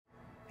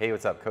Hey,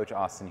 what's up? Coach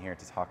Austin here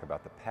to talk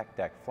about the pec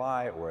deck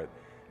fly, or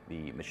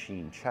the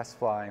machine chest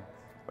fly,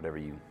 whatever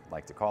you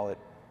like to call it.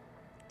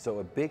 So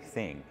a big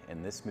thing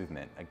in this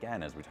movement,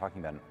 again, as we're talking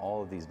about in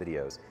all of these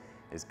videos,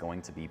 is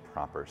going to be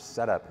proper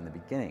setup in the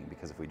beginning,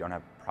 because if we don't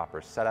have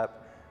proper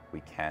setup,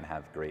 we can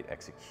have great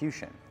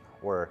execution,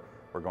 or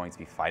we're going to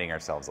be fighting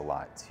ourselves a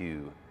lot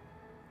to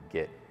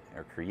get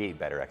or create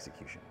better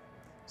execution.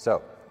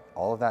 So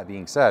all of that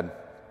being said,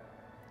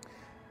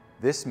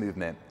 this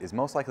movement is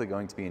most likely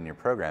going to be in your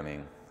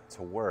programming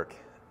to work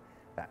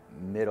that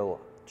middle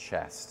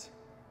chest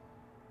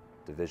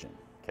division,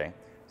 okay?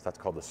 So that's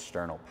called the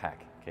sternal pec,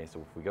 okay?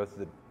 So if we go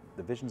through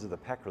the divisions of the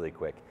pec really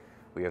quick,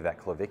 we have that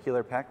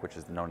clavicular pec, which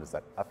is known as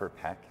that upper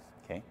pec,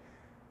 okay?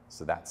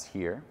 So that's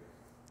here.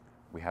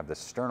 We have the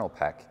sternal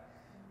pec,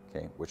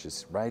 okay, which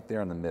is right there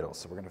in the middle.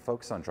 So we're gonna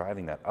focus on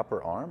driving that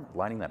upper arm,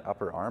 lining that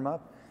upper arm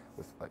up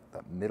with like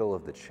the middle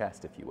of the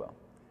chest, if you will.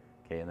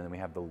 Okay, and then we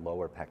have the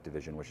lower pec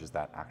division, which is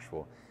that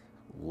actual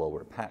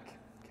lower pec.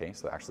 Okay,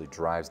 so it actually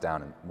drives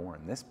down more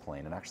in this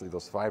plane, and actually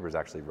those fibers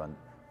actually run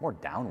more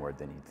downward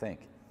than you'd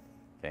think.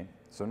 Okay,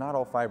 so not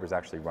all fibers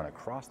actually run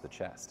across the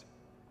chest.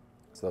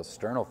 So those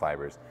sternal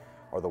fibers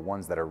are the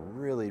ones that are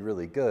really,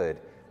 really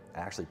good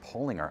at actually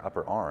pulling our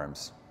upper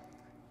arms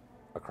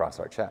across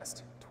our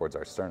chest towards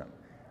our sternum.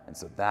 And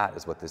so that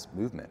is what this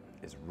movement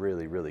is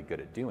really, really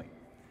good at doing.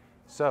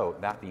 So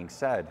that being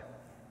said,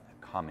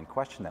 a common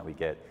question that we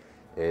get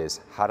is,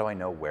 how do I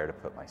know where to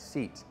put my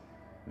seat?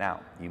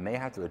 Now, you may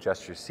have to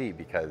adjust your seat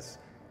because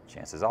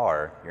chances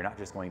are you're not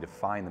just going to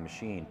find the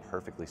machine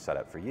perfectly set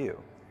up for you.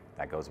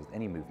 That goes with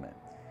any movement.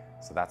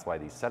 So that's why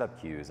these setup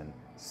cues and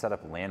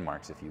setup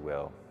landmarks, if you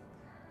will,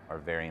 are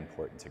very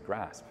important to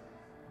grasp.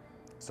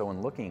 So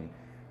when looking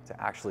to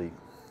actually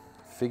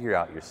figure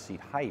out your seat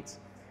height,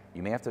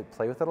 you may have to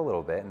play with it a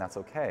little bit, and that's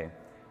okay,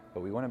 but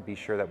we want to be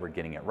sure that we're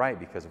getting it right,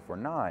 because if we're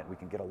not, we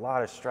can get a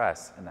lot of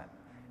stress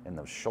in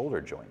those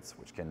shoulder joints,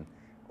 which can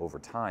over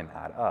time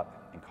add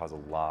up and cause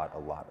a lot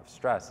of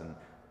stress and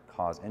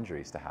cause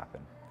injuries to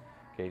happen.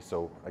 Okay,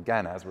 so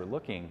again, as we're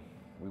looking,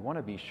 we want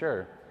to be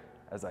sure,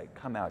 as I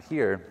come out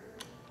here,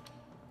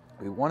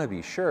 we want to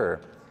be sure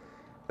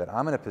that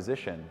I'm in a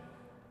position,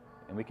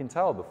 and we can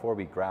tell before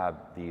we grab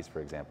these,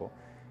 for example.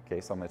 Okay,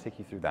 so I'm going to take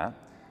you through that.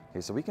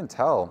 Okay, so we can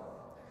tell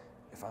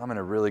if I'm in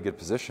a really good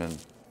position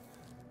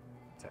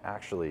to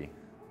actually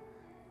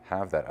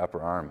have that upper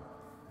arm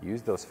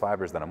use those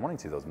fibers that I'm wanting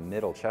to, those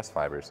middle chest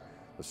fibers,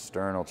 those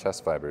sternal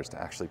chest fibers, to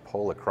actually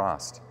pull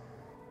across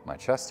my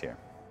chest here,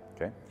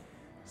 okay?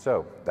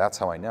 So that's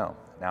how I know.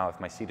 Now, if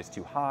my seat is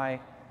too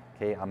high,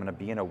 okay, I'm gonna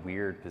be in a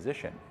weird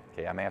position,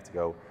 okay? I may have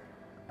to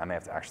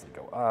actually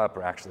go up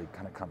or actually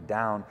kind of come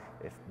down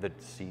if the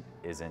seat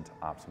isn't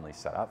optimally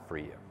set up for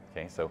you,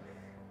 okay? So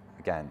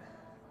again,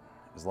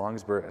 as long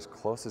as we're as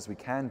close as we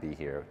can be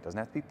here, it doesn't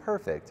have to be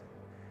perfect,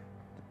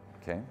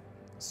 okay?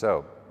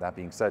 So that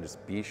being said,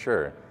 just be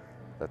sure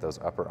that those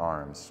upper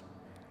arms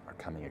are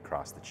coming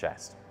across the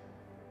chest,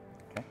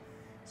 okay?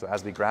 So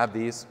as we grab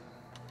these,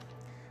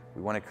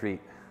 we want to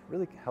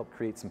really help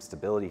create some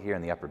stability here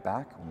in the upper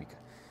back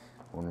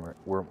when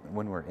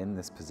we're in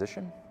this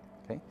position,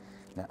 okay?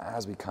 Now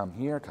as we come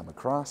here, come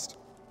across,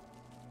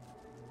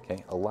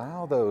 okay,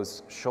 allow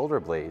those shoulder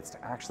blades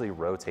to actually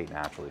rotate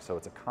naturally. So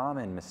it's a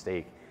common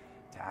mistake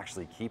to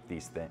actually keep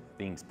these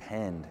things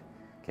pinned.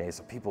 Okay,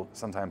 so people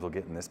sometimes will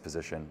get in this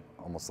position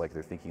almost like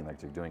they're thinking like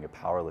they're doing a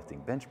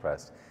powerlifting bench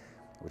press,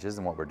 which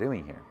isn't what we're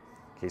doing here.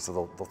 Okay, so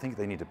they'll think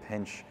they need to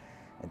pinch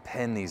and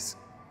pin these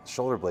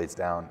shoulder blades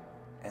down,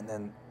 and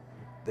then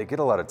they get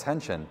a lot of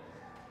tension,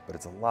 but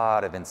it's a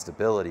lot of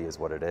instability is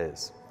what it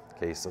is.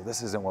 Okay, so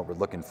this isn't what we're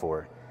looking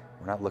for.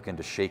 We're not looking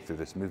to shake through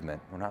this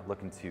movement. We're not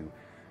looking to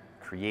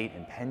create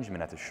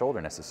impingement at the shoulder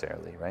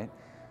necessarily, right?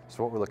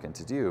 So what we're looking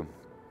to do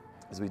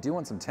is we do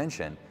want some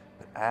tension,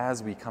 but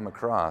as we come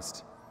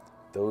across,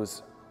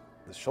 the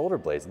shoulder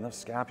blades and those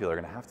scapula are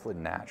gonna have to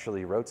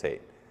naturally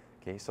rotate.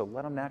 Okay, so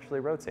let them naturally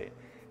rotate,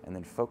 and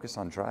then focus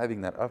on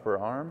driving that upper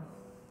arm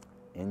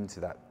into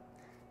that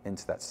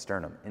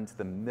sternum, into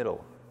the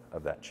middle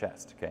of that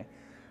chest, okay?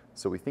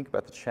 So we think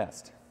about the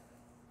chest.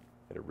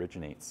 It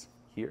originates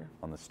here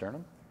on the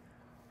sternum,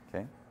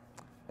 okay?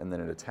 And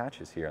then it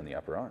attaches here on the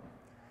upper arm,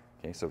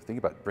 okay? So think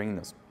about bringing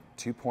those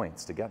 2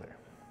 points together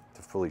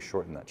to fully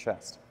shorten that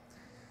chest.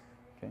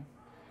 Okay.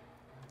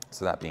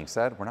 So that being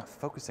said, we're not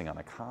focusing on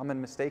a common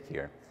mistake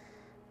here,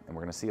 and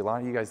we're going to see a lot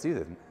of you guys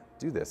do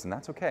this, and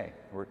that's okay.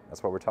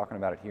 That's why we're talking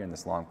about it here in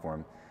this long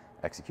form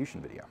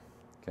execution video.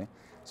 Okay.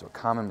 So a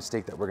common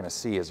mistake that we're going to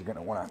see is you're going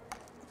to want to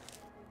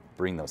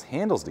bring those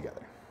handles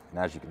together, and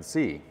as you can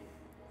see,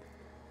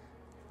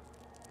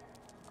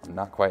 I'm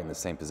not quite in the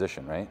same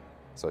position, right?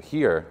 So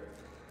here,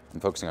 I'm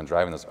focusing on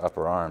driving those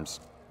upper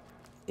arms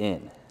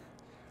in.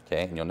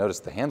 Okay, and you'll notice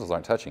the handles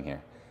aren't touching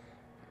here.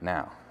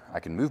 Now, I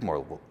can move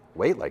more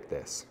weight like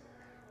this,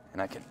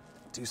 and I can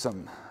do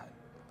some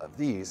of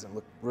these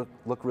and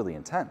look really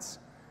intense,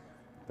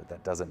 but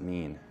that doesn't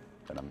mean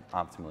that I'm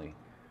optimally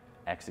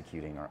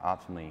executing or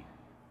optimally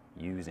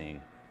using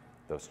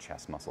those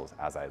chest muscles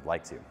as I'd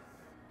like to.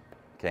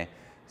 Okay,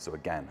 So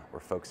again, we're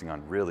focusing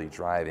on really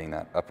driving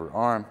that upper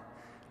arm.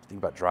 Think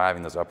about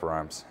driving those upper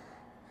arms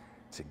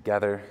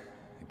together.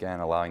 Again,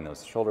 allowing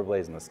those shoulder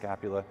blades and the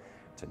scapula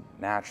to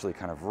naturally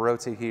kind of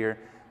rotate here.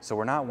 So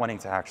we're not wanting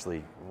to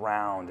actually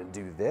round and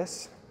do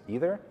this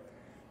either.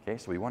 Okay,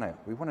 so we want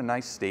a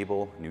nice,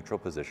 stable, neutral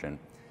position.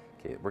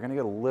 Okay, we're gonna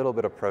get a little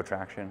bit of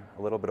protraction,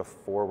 a little bit of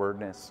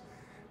forwardness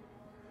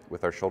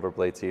with our shoulder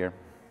blades here,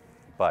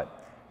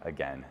 but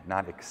again,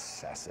 not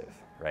excessive,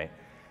 right?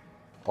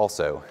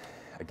 Also,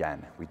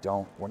 again,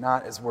 we're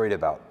not as worried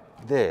about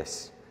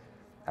this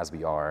as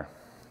we are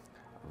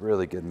a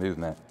really good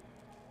movement.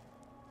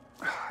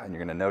 And you're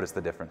gonna notice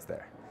the difference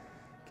there,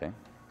 okay?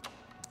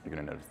 You're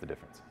gonna notice the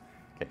difference.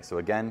 Okay, so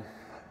again,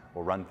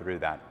 we'll run through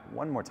that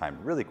one more time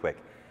really quick.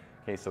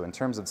 Okay, so in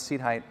terms of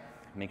seat height,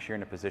 make sure you're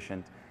in a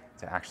position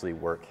to actually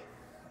work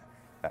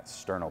that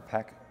sternal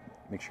pec.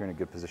 Make sure you're in a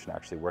good position to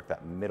actually work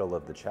that middle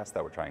of the chest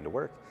that we're trying to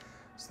work.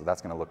 So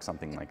that's gonna look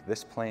something like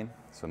this plane.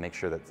 So make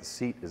sure that the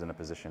seat is in a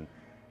position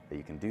that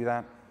you can do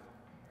that.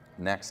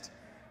 Next,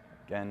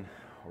 again,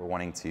 we're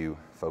wanting to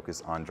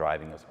focus on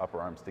driving those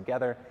upper arms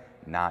together,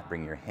 not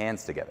bring your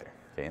hands together.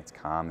 Okay, it's a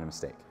common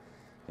mistake.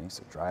 Okay,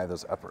 so drive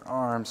those upper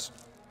arms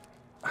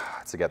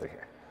together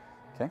here,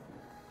 okay?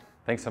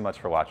 Thanks so much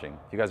for watching.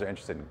 If you guys are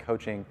interested in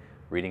coaching,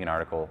 reading an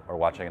article, or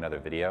watching another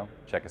video,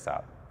 check us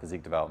out,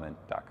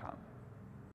 physiquedevelopment.com.